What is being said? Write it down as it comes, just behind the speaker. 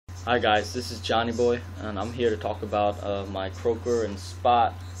Hi guys, this is Johnny Boy, and I'm here to talk about my croaker and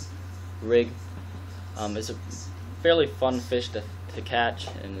spot rig. It's a fairly fun fish to catch,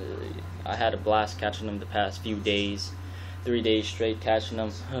 and I had a blast catching them the past few days, 3 days straight catching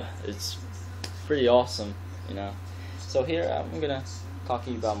them. It's pretty awesome, you know. So here I'm gonna talk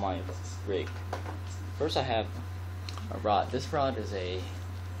to you about my rig. First, I have a rod. This rod is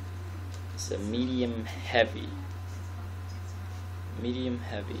it's a medium heavy.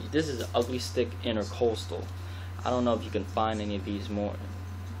 This is an ugly Stik InterCoastal. I don't know if you can find any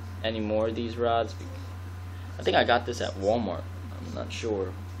more of these rods. I think I got this at Walmart. I'm not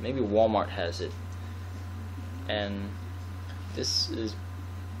sure. Maybe Walmart has it. And this is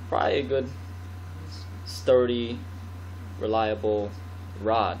probably a good, sturdy, reliable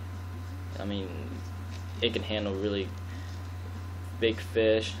rod. I mean, it can handle really big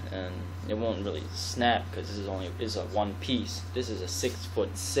fish, and it won't really snap because this is a one piece. This is a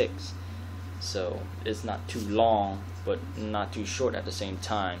 6'6", so it's not too long but not too short at the same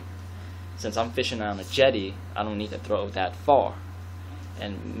time. Since I'm fishing on a jetty, I don't need to throw that far,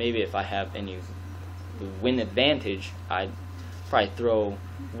 and maybe if I have any wind advantage, I'd probably throw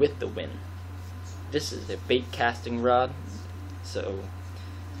with the wind. This is a bait casting rod, so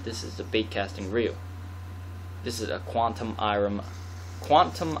this is the bait casting reel. This is a Quantum Iron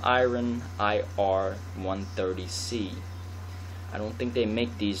IR130C. I don't think they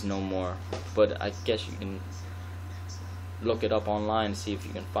make these no more, but I guess you can look it up online and see if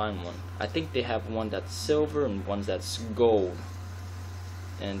you can find one. I think they have one that's silver and one that's gold.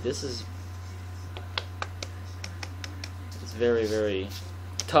 And this is very, very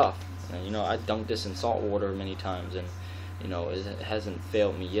tough. And, you know, I dunked this in salt water many times, and you know, it hasn't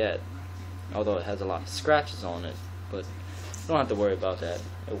failed me yet. Although it has a lot of scratches on it, but you don't have to worry about that.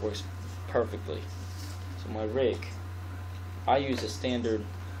 It works perfectly. So my rig, I use a standard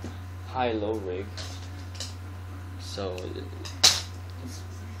high-low rig, so it's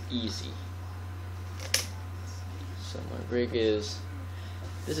easy. So my rig is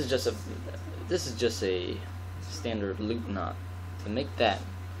this is just a standard loop knot. To make that,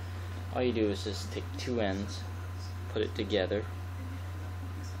 all you do is just take two ends, put it together,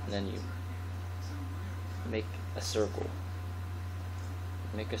 and then you make a circle,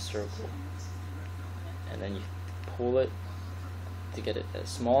 and then you pull it to get it as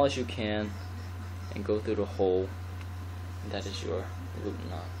small as you can and go through the hole, and that is your loop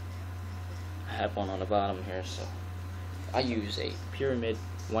knot. I have one on the bottom here, so I use a pyramid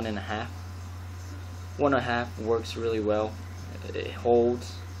 1.5. 1.5 works really well. It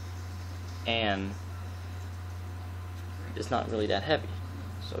holds, and it's not really that heavy,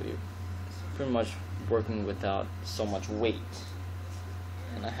 so you're pretty much working without so much weight.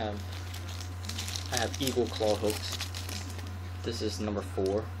 And I have eagle claw hooks. This is number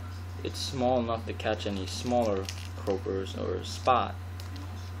 4. It's small enough to catch any smaller croakers or spot,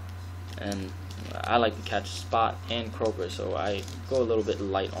 and I like to catch spot and croaker, so I go a little bit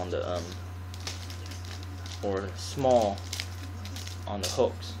light on the or small on the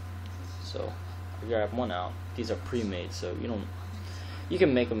hooks. So I grab one out. These are pre-made, so you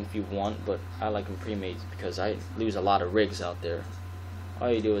can make them if you want, but I like them pre-made because I lose a lot of rigs out there.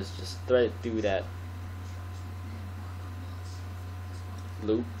 All you do is just thread it through that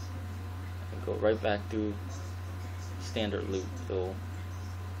loop and go right back through standard loop. It'll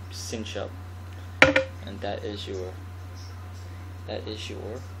cinch up, and that is your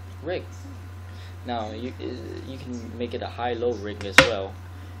rig. Now you can make it a high-low rig as well.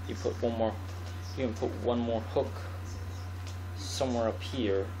 You can put one more hook somewhere up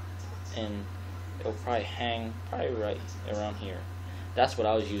here, and it'll probably hang right around here. That's what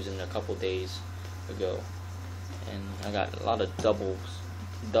I was using a couple days ago, and I got a lot of double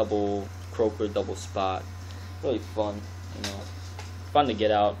croaker, double spot. Really fun, you know. Fun to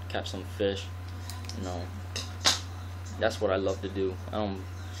get out, catch some fish, you know. That's what I love to do. I don't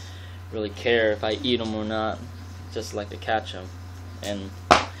really care if I eat them or not. Just like to catch them. And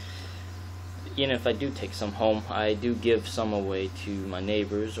even if I do take some home, I do give some away to my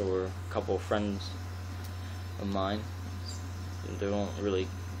neighbors or a couple of friends of mine. They don't really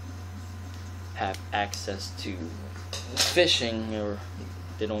have access to fishing, or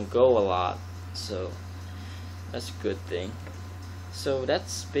they don't go a lot, so that's a good thing. So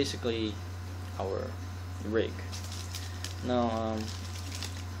that's basically our rig. Now,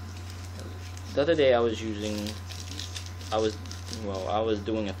 the other day I was doing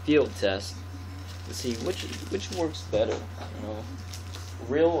a field test to see which works better, you know,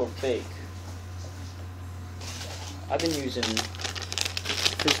 real or fake. I've been using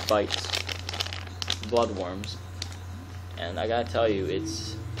fish bites, bloodworms, and I gotta tell you,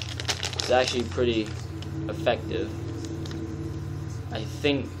 it's it's actually pretty effective. I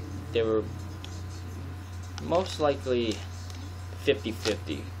think they were most likely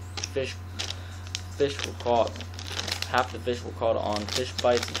 50-50. Fish were caught, half the fish were caught on fish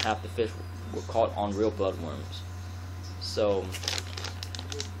bites and half the fish were caught on real bloodworms. So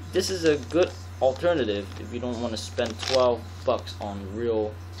this is a good alternative if you don't want to spend $12 on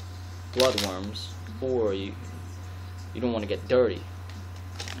real bloodworms, or you don't want to get dirty.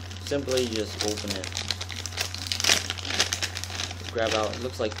 Simply just open it, grab out, it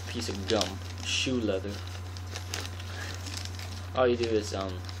looks like a piece of gum, shoe leather. All you do is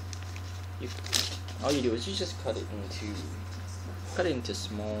you just cut it into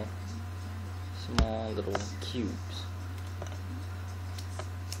small little cubes.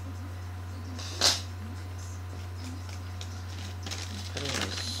 Cut it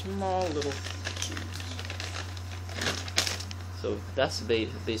into small little cubes. So that's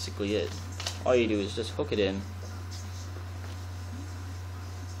basically it. All you do is just hook it in.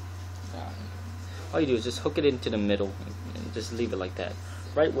 All you do is just hook it into the middle and just leave it like that.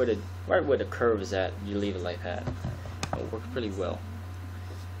 Right where the curve is at, you leave it like that. It'll work pretty well.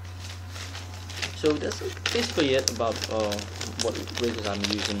 So that's basically it about what rigs I'm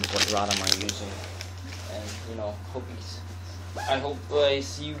using, what rod am I using, and I hope I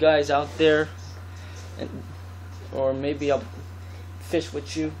see you guys out there, or maybe I'll fish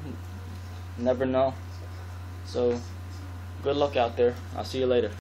with you. Never know. So good luck out there. I'll see you later.